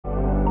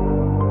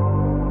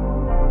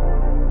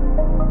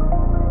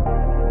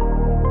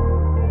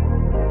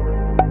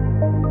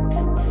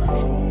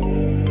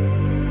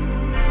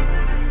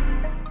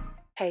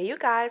Hey you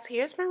guys,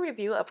 here's my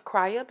review of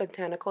Kriya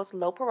Botanicals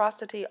Low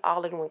Porosity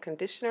All-in-One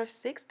Conditioner,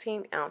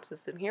 16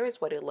 ounces, and here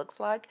is what it looks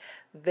like.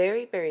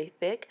 Very, very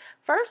thick.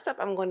 First up,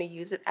 I'm going to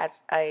use it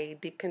as a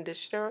deep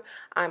conditioner.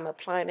 I'm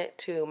applying it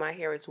to my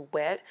hair is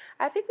wet.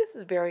 I think this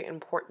is very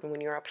important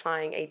when you're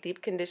applying a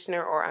deep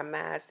conditioner or a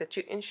mask that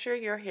you ensure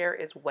your hair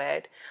is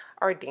wet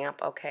or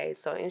damp, okay?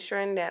 So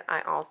ensuring that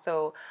I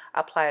also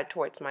apply it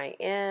towards my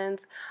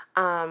ends.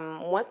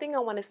 One thing I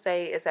want to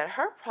say is that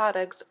her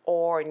products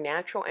are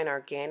natural and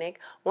organic.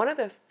 One of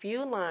the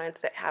few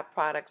lines that have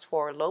products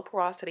for low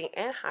porosity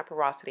and high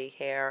porosity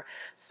hair.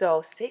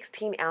 So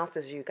 16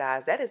 ounces, you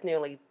guys, that is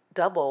nearly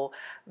double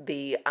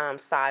the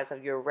size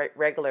of your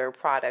regular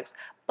products,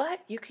 but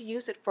you can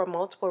use it for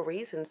multiple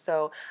reasons.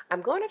 So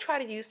I'm going to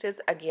try to use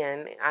this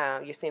again.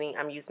 You're seeing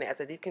I'm using it as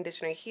a deep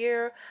conditioner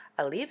here,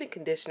 a leave-in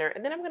conditioner,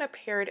 and then I'm going to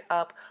pair it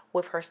up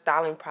with her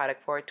styling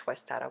product for a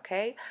twist out,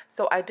 okay?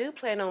 So I do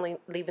plan on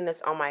leaving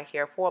this on my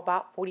hair for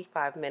about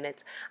 45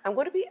 minutes. I'm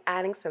going to be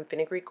adding some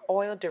fenugreek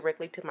oil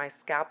directly to my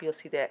scalp. You'll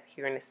see that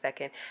here in a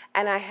second.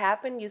 And I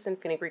have been using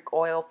fenugreek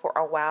oil for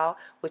a while,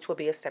 which will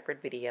be a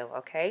separate video,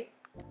 okay?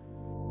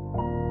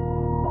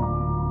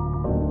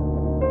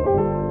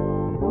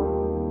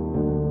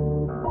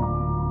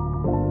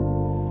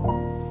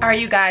 Alright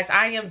you guys,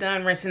 I am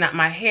done rinsing out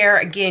my hair,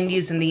 again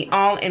using the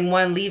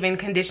all-in-one leave-in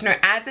conditioner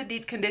as a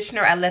deep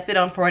conditioner. I left it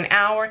on for an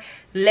hour.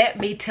 Let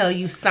me tell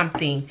you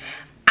something.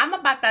 I'm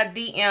about to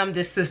DM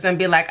this sister and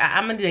be like,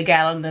 I'm gonna need a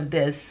gallon of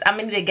this. I'm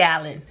gonna need a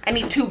gallon. I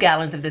need 2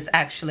 gallons of this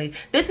actually.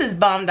 This is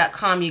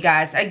bomb.com, you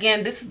guys.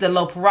 Again, this is the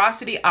low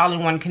porosity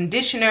all-in-one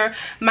conditioner.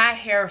 My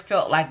hair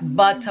felt like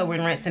butter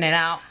when rinsing it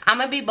out. I'm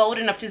gonna be bold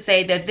enough to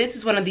say that this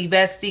is one of the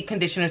best deep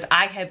conditioners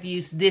I have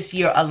used this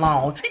year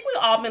alone. I think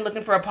we've all been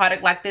looking for a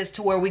product like this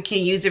to where we can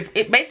use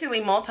it basically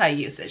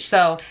multi-usage.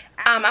 So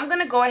I'm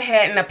gonna go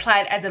ahead and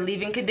apply it as a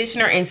leave-in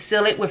conditioner and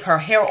seal it with her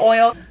hair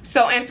oil.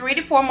 So in 3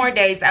 to 4 more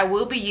days, I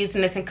will be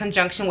using this in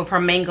conjunction with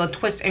her Mango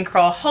Twist and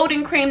Curl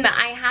Holding Cream that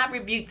I have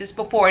reviewed this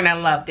before and I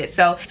loved it.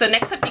 So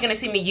next up, you're gonna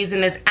see me using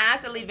this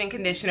as a leave-in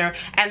conditioner,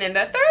 and then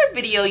the third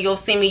video, you'll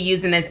see me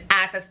using this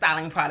as a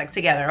styling product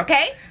together,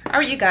 okay? All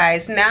right, you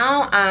guys,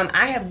 now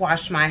I have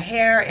washed my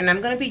hair and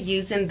I'm gonna be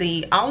using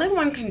the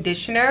all-in-one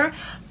conditioner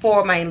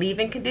for my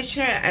leave-in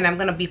conditioner, and I'm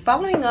gonna be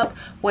following up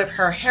with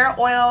her hair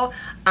oil,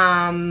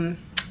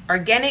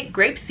 organic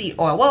grapeseed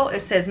oil. Well, it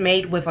says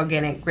made with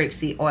organic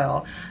grapeseed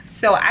oil.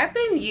 So I've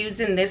been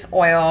using this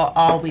oil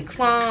all week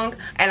long,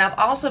 and I've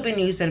also been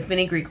using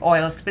fenugreek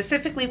oil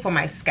specifically for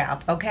my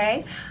scalp,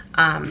 okay?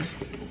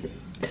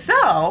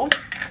 So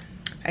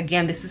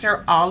again, this is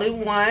her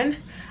all-in-one.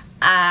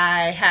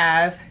 I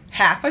have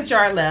half a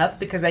jar left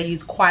because I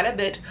used quite a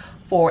bit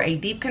for a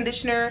deep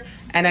conditioner,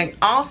 and I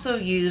also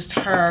used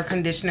her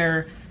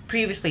conditioner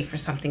previously for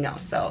something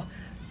else. So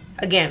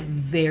again,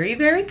 very,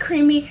 very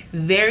creamy,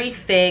 very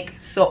thick,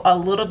 so a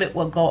little bit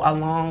will go a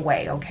long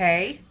way,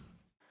 okay?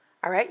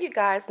 All right, you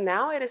guys,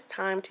 now it is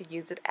time to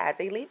use it as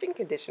a leave-in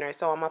conditioner.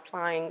 So I'm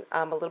applying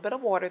a little bit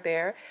of water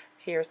there.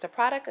 Here's the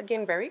product.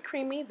 Again, very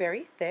creamy,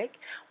 very thick.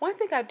 One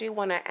thing I do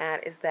want to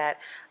add is that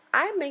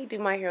I may do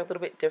my hair a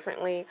little bit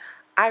differently.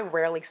 I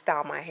rarely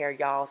style my hair,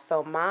 y'all.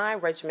 So my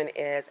regimen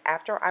is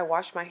after I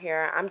wash my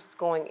hair, I'm just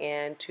going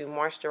in to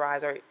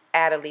moisturize or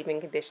add a leave-in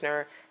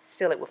conditioner,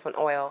 seal it with an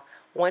oil.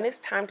 When it's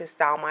time to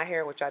style my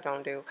hair, which I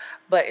don't do,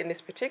 but in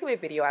this particular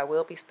video, I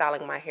will be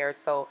styling my hair.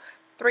 So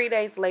 3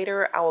 days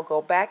later, I will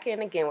go back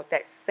in again with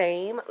that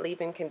same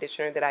leave-in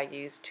conditioner that I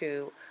used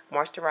to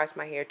moisturize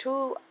my hair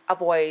to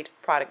avoid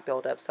product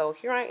buildup. So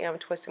here I am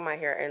twisting my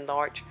hair in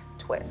large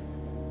twists.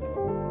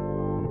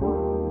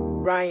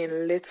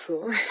 Ryan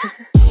Little.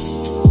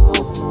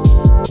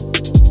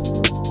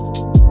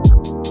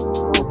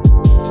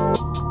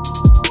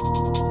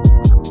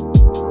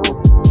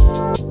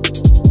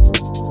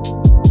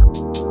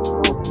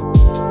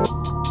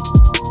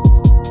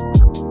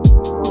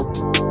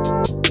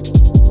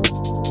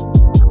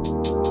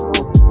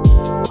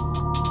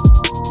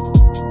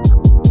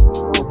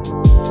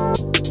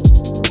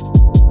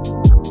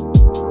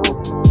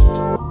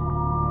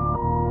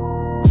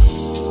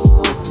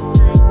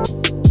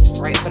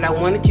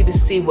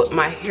 What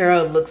my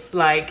hair looks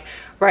like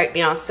right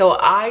now. So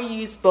I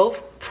use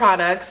both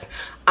products,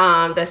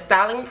 the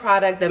styling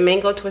product, the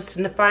Mango Twist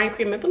and Define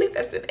Cream, I believe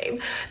that's the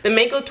name, the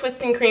Mango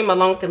Twisting Cream,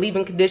 along with the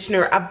leave-in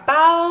conditioner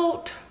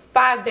about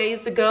 5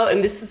 days ago,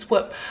 and this is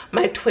what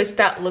my twist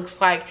out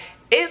looks like.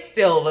 It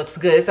still looks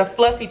good. It's a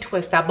fluffy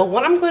twist out, but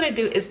what I'm going to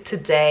do is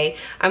today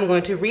I'm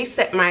going to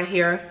reset my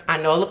hair. I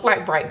know I look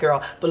like Bright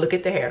Girl, but look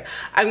at the hair.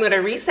 I'm going to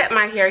reset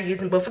my hair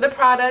using both of the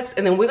products,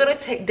 and then we're going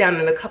to take down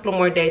in a couple of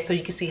more days so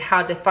you can see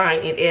how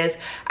defined it is.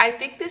 I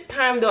think this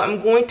time though, I'm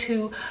going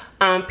to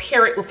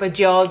pair it with a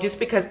gel just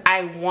because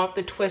I want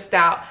the twist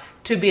out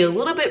to be a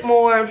little bit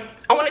more,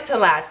 I want it to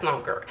last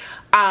longer.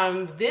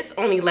 This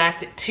only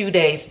lasted 2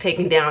 days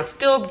taken down.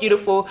 Still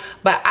beautiful,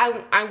 but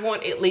I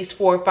want at least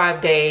 4 or 5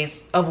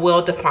 days of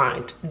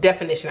well-defined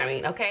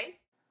definition, okay?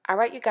 All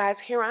right, you guys,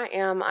 here I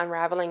am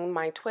unraveling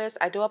my twist.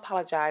 I do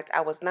apologize.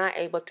 I was not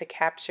able to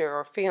capture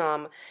or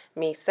film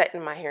me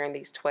setting my hair in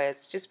these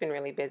twists. Just been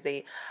really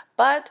busy.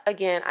 But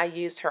again, I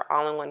used her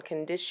all-in-one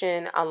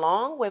condition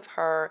along with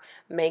her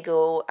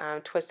mango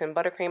twist and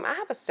buttercream. I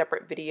have a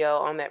separate video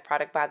on that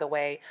product, by the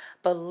way.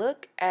 But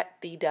look at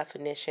the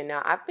definition.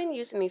 Now, I've been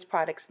using these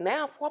products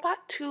now for about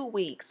 2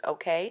 weeks,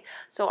 okay?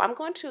 So I'm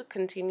going to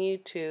continue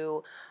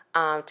to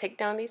take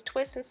down these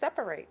twists and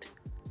separate.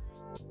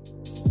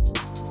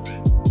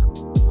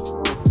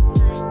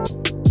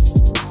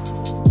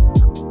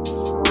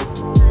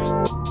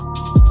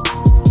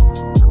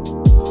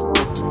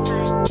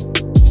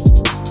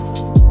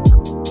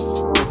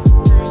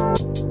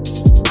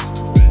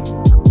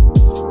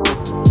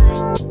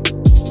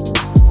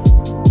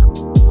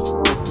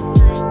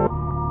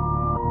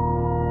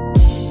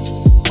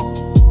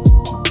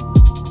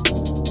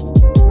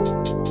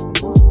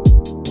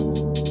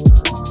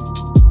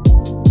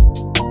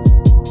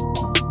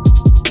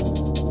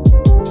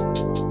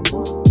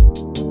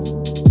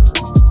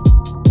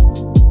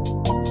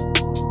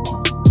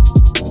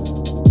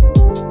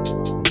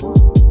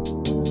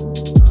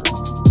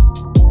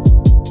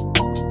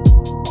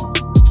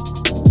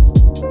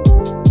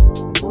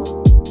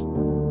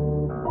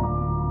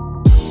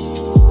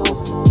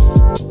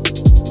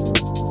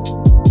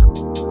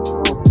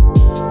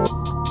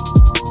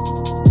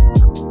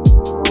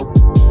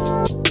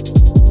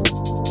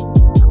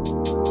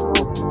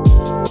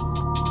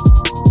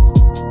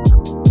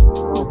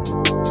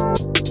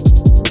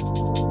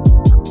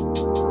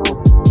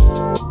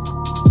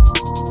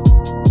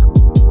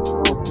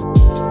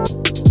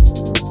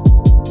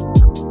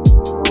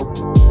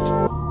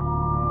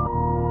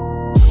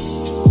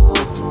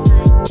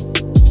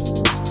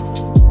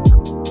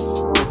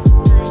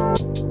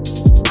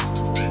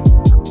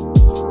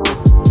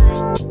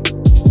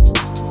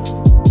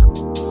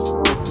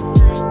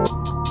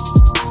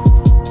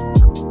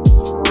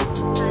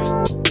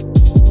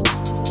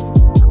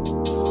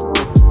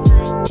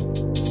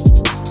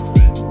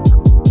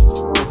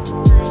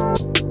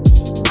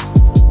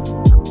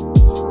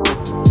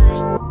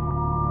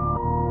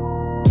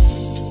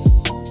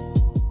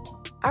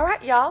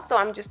 Y'all, so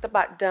I'm just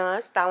about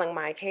done styling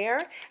my hair,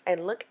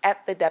 and look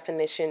at the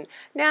definition.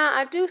 Now,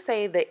 I do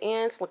say the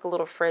ends look a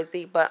little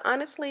frizzy, but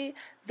honestly,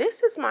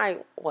 this is my,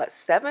 what,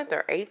 7th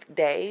or 8th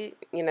day,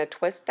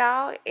 twist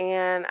style,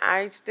 and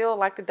I still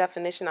like the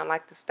definition. I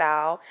like the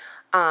style.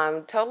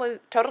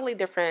 Totally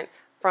different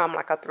from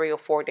like a 3 or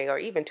 4 day or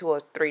even 2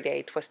 or 3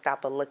 day twist style,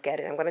 but look at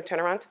it. I'm going to turn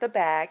around to the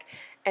back,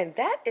 and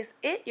that is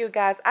it, you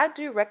guys. I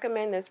do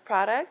recommend this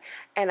product,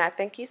 and I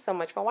thank you so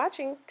much for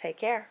watching. Take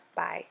care.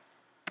 Bye.